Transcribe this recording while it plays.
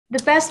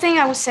The best thing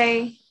I would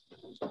say.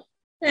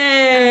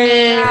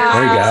 Hey,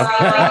 there you go.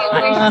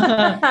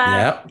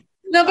 Yep.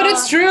 No, but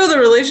it's true. The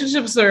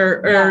relationships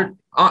are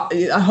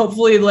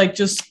hopefully like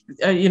just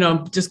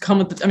come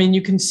with the, I mean,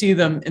 you can see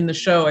them in the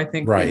show, I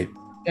think. Right.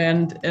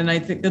 And I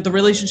think that the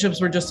relationships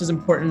were just as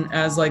important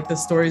as like the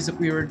stories that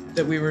we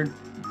were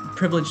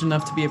privileged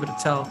enough to be able to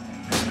tell.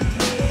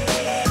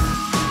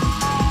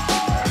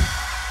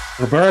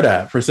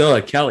 Roberta,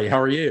 Priscilla, Kelly, how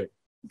are you?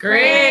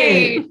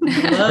 Great.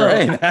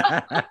 Great.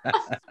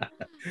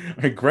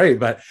 Great.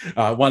 But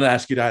I want to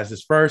ask you guys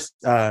this first.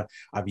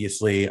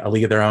 Obviously, A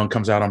League of Their Own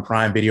comes out on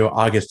Prime Video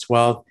August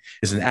 12th.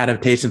 It's an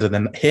adaptation to the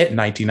hit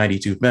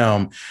 1992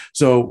 film.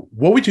 So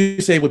what would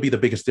you say would be the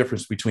biggest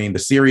difference between the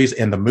series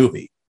and the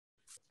movie?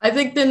 I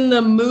think in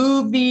the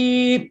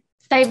movie...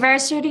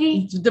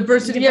 Diversity.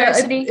 Yeah,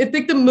 I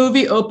think the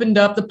movie opened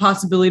up the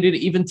possibility to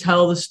even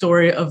tell the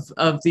story of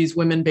these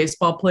women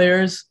baseball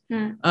players.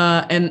 And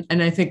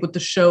I think what the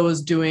show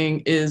is doing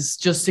is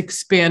just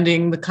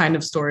expanding the kind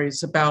of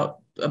stories about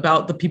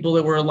the people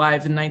that were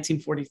alive in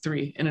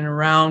 1943 in and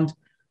around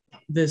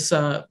this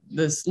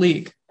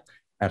league.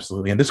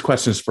 Absolutely. And this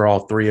question is for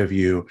all three of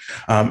you.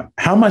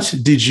 How much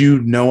did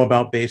you know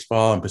about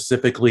baseball, and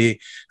specifically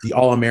the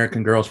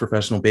All-American Girls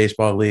Professional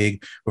Baseball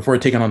League, before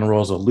taking on the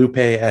roles of Lupe,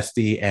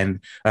 Esti, and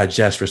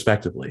Jess,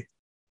 respectively?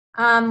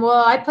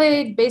 Well, I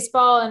played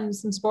baseball and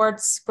some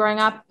sports growing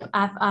up.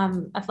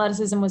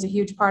 Athleticism was a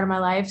huge part of my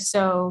life.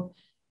 So,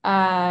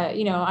 I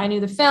knew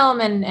the film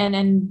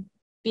and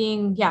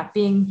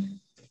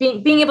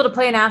being able to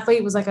play an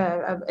athlete was like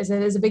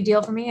is a big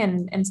deal for me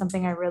and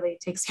something I really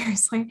take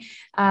seriously.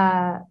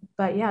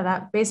 But yeah,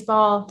 that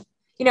baseball,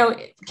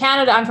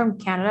 Canada, I'm from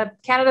Canada.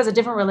 Canada has a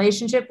different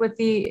relationship with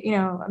the,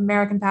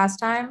 American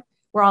pastime.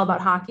 We're all about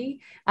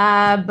hockey.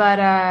 But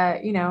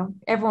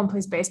everyone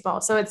plays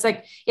baseball. So it's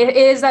like, it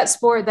is that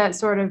sport that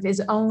sort of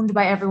is owned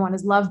by everyone,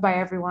 is loved by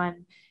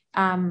everyone.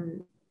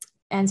 And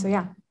so,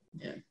 yeah.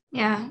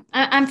 Yeah,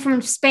 I'm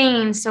from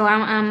Spain, so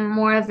I'm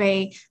more of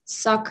a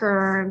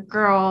soccer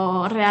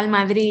girl, Real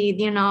Madrid,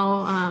 So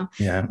I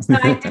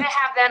didn't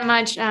have that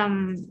much,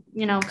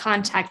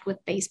 contact with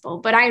baseball,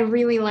 but I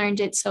really learned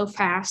it so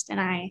fast,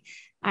 and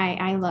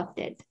I loved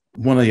it.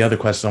 One of the other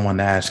questions I want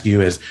to ask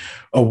you is,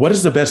 what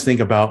is the best thing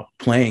about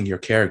playing your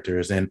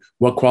characters, and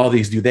what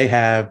qualities do they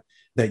have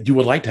that you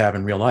would like to have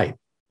in real life?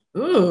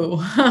 Ooh,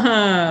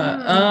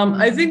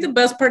 I think the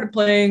best part of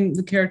playing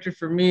the character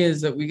for me is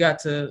that we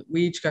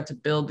each got to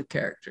build the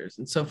characters.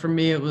 And so for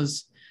me, it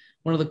was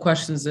one of the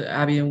questions that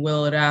Abby and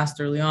Will had asked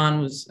early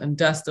on and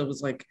Desta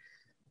was like,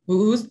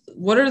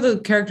 what are the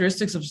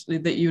characteristics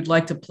that you'd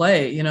like to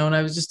play? And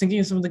I was just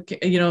thinking of some of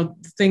the,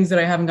 things that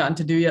I haven't gotten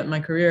to do yet in my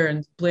career,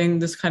 and playing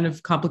this kind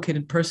of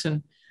complicated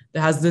person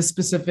that has this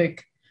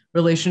specific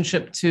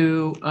relationship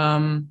to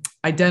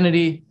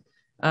identity.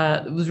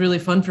 It was really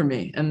fun for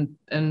me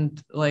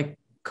and like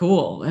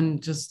cool,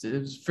 and just it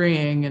was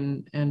freeing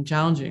and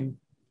challenging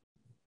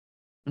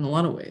in a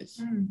lot of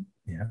ways.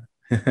 Yeah.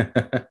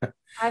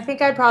 I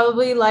think I'd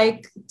probably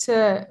like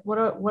to, what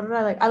did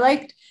I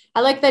like?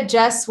 I like that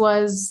Jess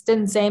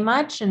didn't say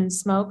much and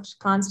smoked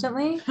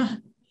constantly.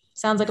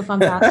 Sounds like a fun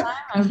pastime.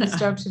 I would be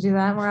stoked to do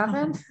that more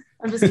often.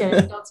 I'm just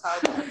kidding. Don't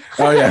smoke.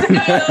 Oh yeah.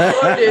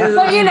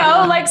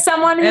 But like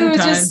someone who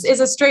just is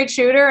a straight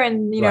shooter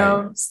and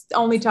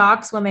only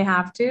talks when they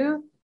have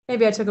to.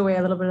 Maybe I took away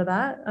a little bit of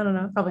that. I don't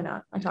know. Probably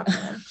not. I talked to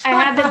them. I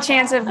had the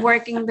chance of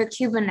working the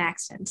Cuban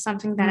accent,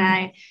 something that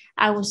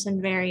I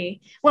wasn't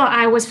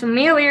I was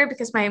familiar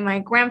because my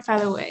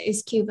grandfather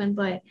is Cuban,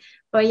 but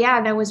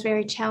yeah, that was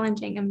very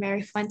challenging and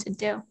very fun to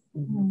do.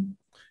 Mm-hmm.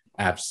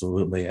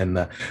 Absolutely. And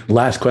the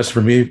last question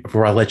for me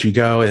before I let you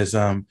go is,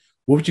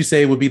 what would you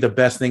say would be the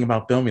best thing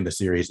about filming the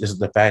series? Is it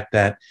the fact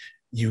that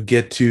you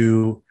get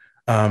to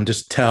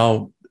just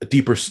tell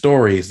deeper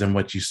stories than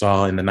what you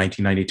saw in the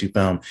 1992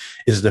 film?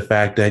 Is it the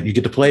fact that you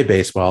get to play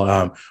baseball?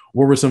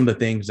 What were some of the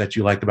things that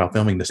you liked about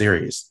filming the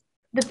series?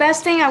 The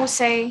best thing I would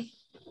say.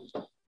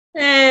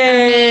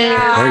 Hey,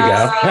 there you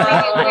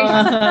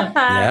go.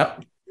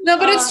 Yep. No,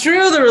 but it's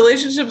true. The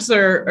relationships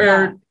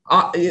are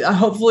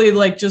hopefully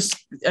like just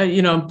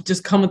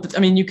come with. I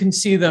mean, you can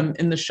see them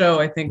in the show,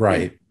 I think.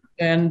 Right.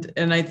 And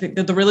I think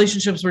that the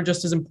relationships were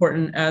just as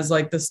important as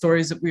like the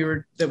stories that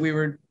we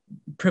were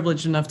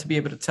privileged enough to be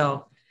able to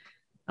tell.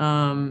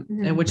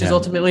 And which is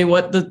ultimately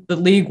what the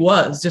league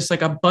was, just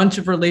like a bunch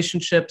of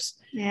relationships,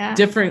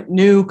 different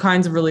new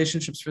kinds of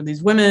relationships for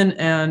these women,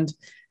 and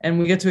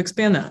we get to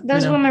expand that.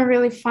 Those women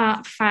really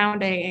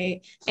found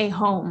a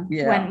home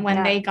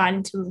when they got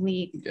into the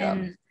league,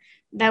 and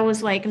that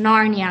was like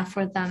Narnia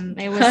for them.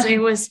 It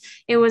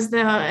was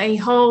a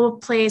whole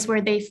place where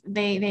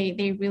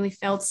they really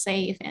felt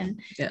safe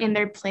and in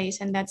their place,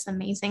 and that's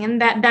amazing,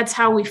 and that's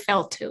how we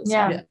felt too.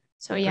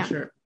 So yeah. For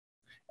sure.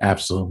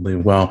 Absolutely.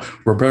 Well,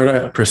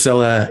 Roberta,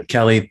 Priscilla,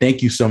 Kelly,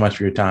 thank you so much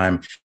for your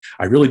time.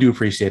 I really do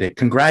appreciate it.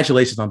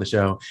 Congratulations on the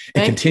show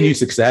and continued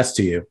success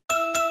to you.